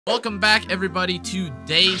Welcome back, everybody, to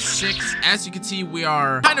day 6. As you can see, we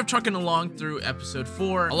are kind of trucking along through episode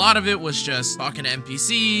 4. A lot of it was just talking to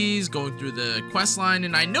NPCs, going through the quest line,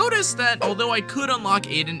 and I noticed that although I could unlock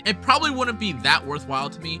Aiden, it probably wouldn't be that worthwhile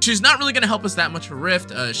to me. She's not really going to help us that much for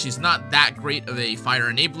Rift. She's not that great of a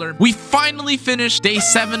fire enabler. We finally finished day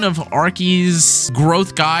 7 of Arky's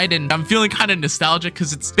growth guide, and I'm feeling kind of nostalgic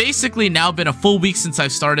because it's basically now been a full week since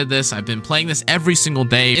I've started this. I've been playing this every single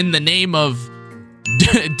day in the name of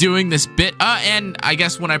doing this bit, and I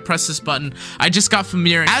guess when I press this button, I just got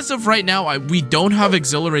familiar. As of right now, we don't have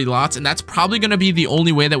auxiliary lots, and that's probably going to be the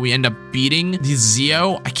only way that we end up beating the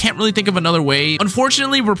Zeo. I can't really think of another way.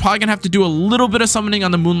 Unfortunately, we're probably gonna have to do a little bit of summoning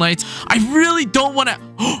on the Moonlights. I really don't want to.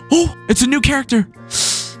 Oh, it's a new character.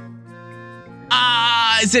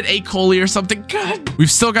 Is it A. Coley or something? God.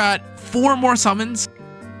 We've still got 4 more summons.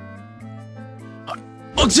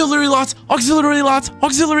 Auxiliary lots, auxiliary lots,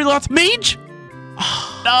 auxiliary lots. Mage.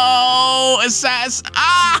 No, Assassin.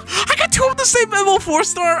 I got 2 of the same level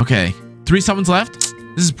 4-star. Okay, 3 summons left.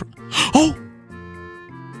 This is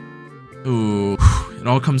ooh, it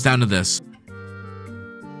all comes down to this.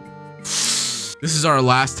 This is our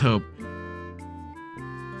last hope.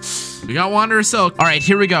 We got Wanderer Silk. All right,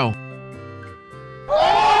 here we go.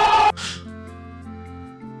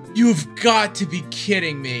 You've got to be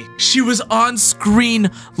kidding me. She was on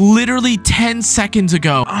screen literally 10 seconds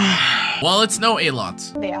ago. Well, it's no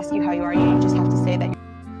A-lots. They ask you how you are, you just have to say that.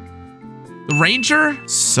 The Ranger?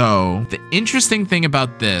 So, the interesting thing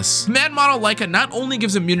about this, command model Leica not only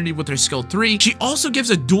gives immunity with her skill 3, she also gives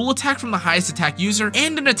a dual attack from the highest attack user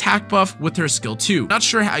and an attack buff with her skill 2. Not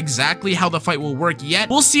sure exactly how the fight will work yet.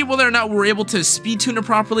 We'll see whether or not we're able to speed tune it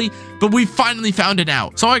properly, but we finally found it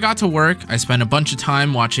out. So I got to work. I spent a bunch of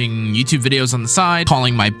time watching YouTube videos on the side,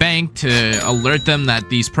 calling my bank to alert them that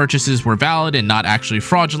these purchases were valid and not actually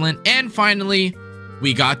fraudulent. And finally,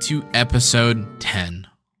 we got to episode 10.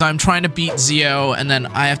 I'm trying to beat Zeo, and then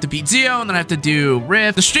I have to beat Zeo, and then I have to do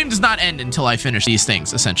Rift. The stream does not end until I finish these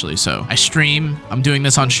things, essentially. So I stream, I'm doing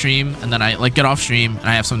this on stream, and then I get off stream, and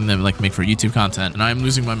I have something to make for YouTube content, and I'm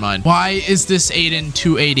losing my mind. Why is this Aiden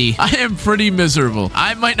 280? I am pretty miserable.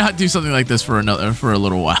 I might not do something like this for a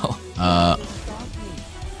little while. No!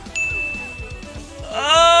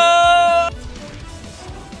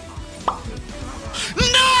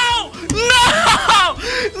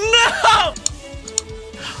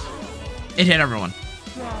 It hit everyone.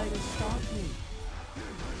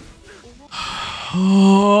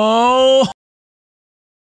 Oh.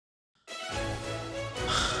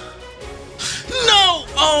 No!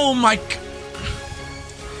 Oh my.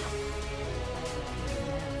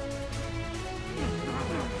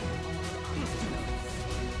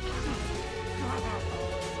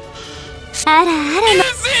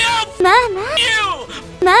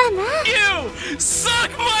 You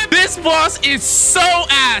suck my. This boss is so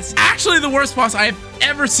ass. Actually, the worst boss I have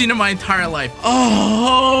ever seen in my entire life.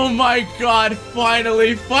 Oh my god!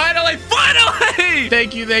 Finally!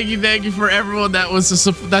 Thank you for everyone that was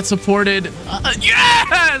that supported.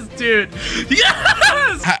 Yes, dude.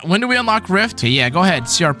 Yes. When do we unlock Rift? Okay, yeah, go ahead.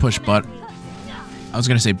 CR push, butt. I was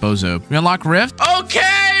gonna say bozo. We unlock Rift.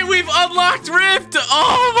 Okay, we've unlocked Rift.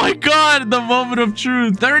 Oh my god, the moment of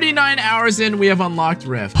truth. 39 hours in, we have unlocked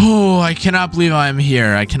Rift. Oh, I cannot believe I'm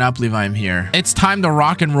here. It's time to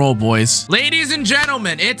rock and roll, boys. Ladies and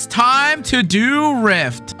gentlemen, it's time to do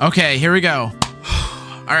Rift. Okay, here we go.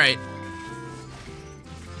 All right.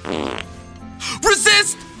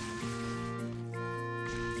 Resist!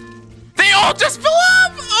 They all just fell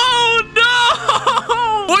off! Oh no!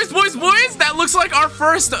 Boys, that looks like our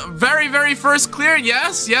very first clear.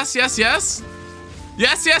 Yes.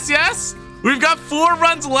 We've got 4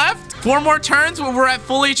 runs left. 4 more turns when we're at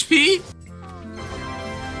full HP.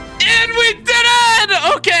 And we did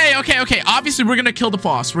it! Okay. Obviously, we're gonna kill the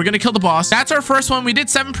boss. That's our first one. We did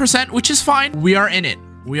 7%, which is fine. We are in it.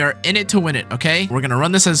 We are in it to win it, okay? We're gonna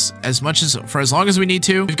run this for as long as we need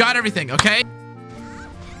to. We've got everything, okay?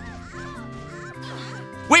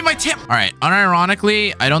 Wait, my tip. All right,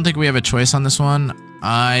 unironically, I don't think we have a choice on this one.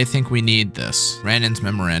 I think we need this. Randon's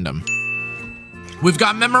memorandum. We've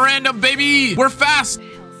got memorandum, baby. We're fast.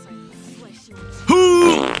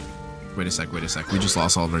 Wait a sec. We just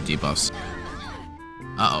lost all of our debuffs.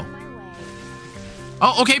 Uh-oh.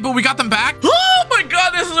 Oh, okay, but we got them back. Oh my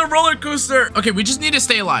god, this is a roller coaster. Okay, we just need to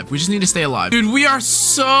stay alive. Dude, we are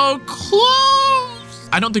so close.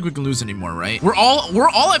 I don't think we can lose anymore, right? We're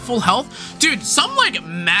all at full health. Dude, some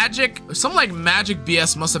magic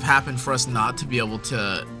BS must have happened for us not to be able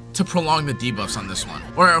to prolong the debuffs on this one,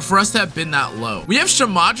 or for us to have been that low. We have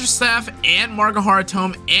Shamadra Staff and Margahara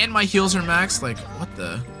Tome and my heals are max. Like, what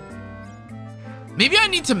the? Maybe I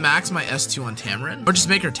need to max my S2 on Tamarin, or just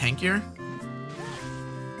make her tankier.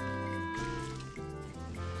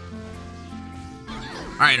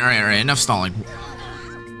 All right, enough stalling.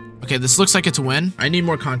 Okay, this looks like it's a win. I need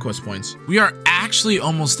more conquest points. We are actually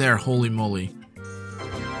almost there, holy moly.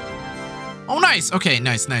 Oh, nice. Okay,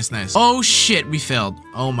 nice. Oh, shit, we failed.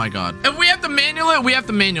 Oh, my God. If we have to manual it, we have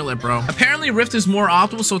to manual it, bro. Apparently, Rift is more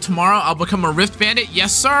optimal, so tomorrow I'll become a Rift bandit.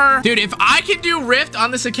 Yes, sir. Dude, if I can do Rift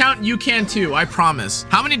on this account, you can too, I promise.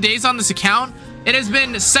 How many days on this account? It has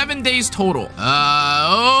been 7 days total.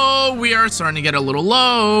 Oh, we are starting to get a little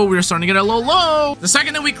low. The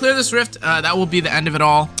second that we clear this rift, that will be the end of it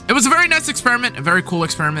all. It was a very nice experiment, a very cool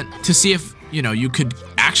experiment to see if, you know, you could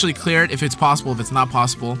actually clear it, if it's possible, if it's not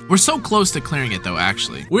possible. We're so close to clearing it though,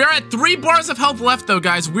 actually. We are at 3 bars of health left though,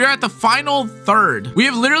 guys. We are at the final third. We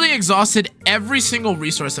have literally exhausted every single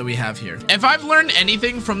resource that we have here. If I've learned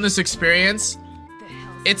anything from this experience,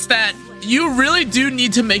 it's that you really do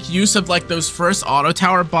need to make use of like those first auto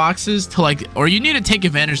tower boxes to like, or you need to take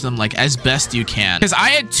advantage of them like as best you can. Because I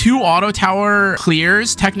had 2 auto tower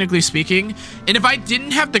clears, technically speaking, and if I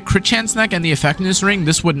didn't have the crit chance neck and the effectiveness ring,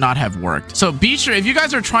 this would not have worked. So be sure, if you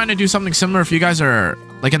guys are trying to do something similar, if you guys are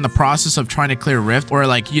like in the process of trying to clear rift, or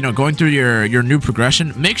like, you know, going through your new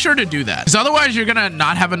progression, make sure to do that, because otherwise you're gonna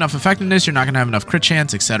not have enough effectiveness, you're not gonna have enough crit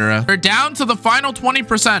chance, etc. We're down to the final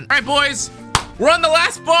 20%. All right, boys, we're on the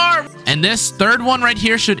last bar, and this third one right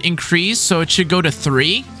here should increase, so it should go to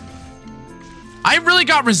 3. I really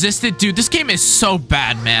got resisted, dude. This game is so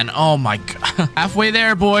bad, man. Oh my God. Halfway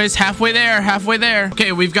there, boys. Halfway there.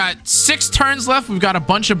 Okay, we've got 6 turns left. We've got a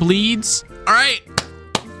bunch of bleeds. All right,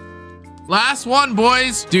 last one,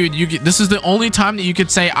 boys. Dude, this is the only time that you could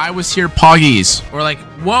say I was here, poggies, or like,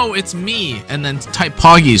 whoa, it's me, and then type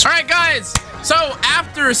poggies. All right, guys, so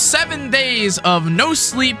after 7 days of no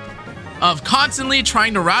sleep, of constantly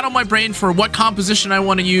trying to rattle my brain for what composition I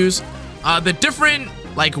want to use, the different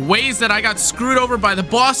like ways that I got screwed over by the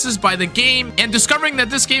bosses, by the game, and discovering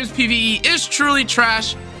that this game's PvE is truly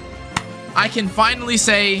trash, I can finally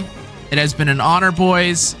say it has been an honor,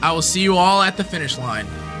 boys. I will see you all at the finish line.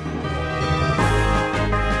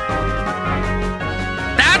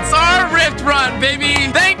 That's our Rift run, baby.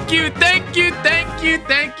 Thank you.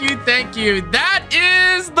 That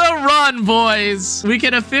is the run, boys. We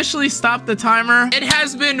can officially stop the timer. It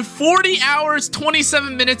has been 40 hours,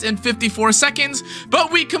 27 minutes, and 54 seconds,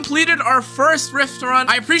 but we completed our first Rift run.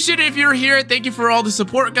 I appreciate it if you're here. Thank you for all the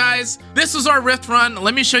support, guys. This was our Rift run.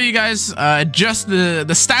 Let me show you guys just the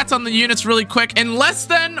stats on the units really quick. In less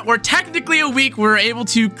than, or technically a week, we were able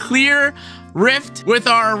to clear Rift with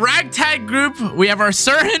our ragtag group. We have our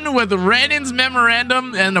Surhin with Ranin's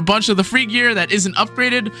Memorandum and a bunch of the free gear that isn't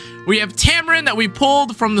upgraded. We have Tamarin that we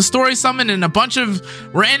pulled from the story summon and a bunch of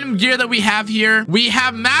random gear that we have here. We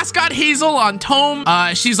have Mascot Hazel on Tome.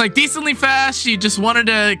 She's like decently fast. She just wanted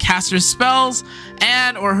to cast her spells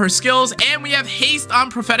or her skills. And we have Haste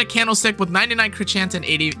on Prophetic Candlestick with 99 crit chance and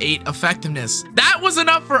 88 effectiveness. That was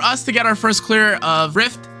enough for us to get our first clear of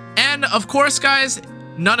Rift. And of course, guys,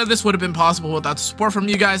 none of this would have been possible without the support from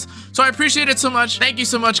you guys. So I appreciate it so much. Thank you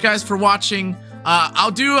so much, guys, for watching. I'll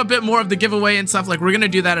do a bit more of the giveaway and stuff. Like, we're gonna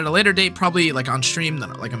do that at a later date, probably like on stream,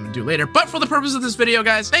 like I'm gonna do later. But for the purpose of this video,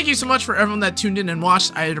 guys, thank you so much for everyone that tuned in and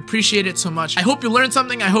watched. I'd appreciate it so much. I hope you learned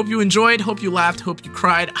something. I hope you enjoyed. Hope you laughed. Hope you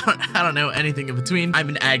cried. I don't know, anything in between. I'm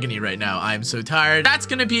in agony right now. I'm so tired. That's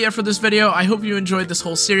gonna be it for this video. I hope you enjoyed this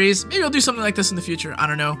whole series. Maybe I'll do something like this in the future. I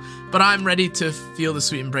don't know. But I'm ready to feel the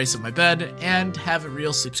sweet embrace of my bed and have a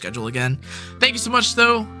real sleep schedule again. Thank you so much,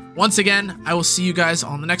 though. Once again, I will see you guys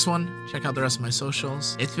on the next one. Check out the rest of my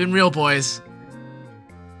socials. It's been real, boys.